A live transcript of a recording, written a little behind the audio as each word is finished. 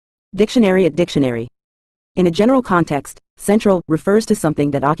Dictionary at dictionary. In a general context, central refers to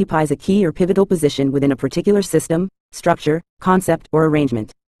something that occupies a key or pivotal position within a particular system, structure, concept, or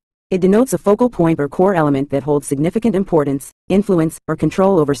arrangement. It denotes a focal point or core element that holds significant importance, influence, or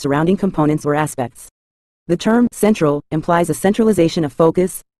control over surrounding components or aspects. The term central implies a centralization of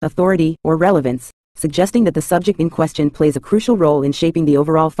focus, authority, or relevance, suggesting that the subject in question plays a crucial role in shaping the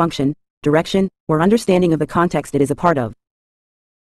overall function, direction, or understanding of the context it is a part of.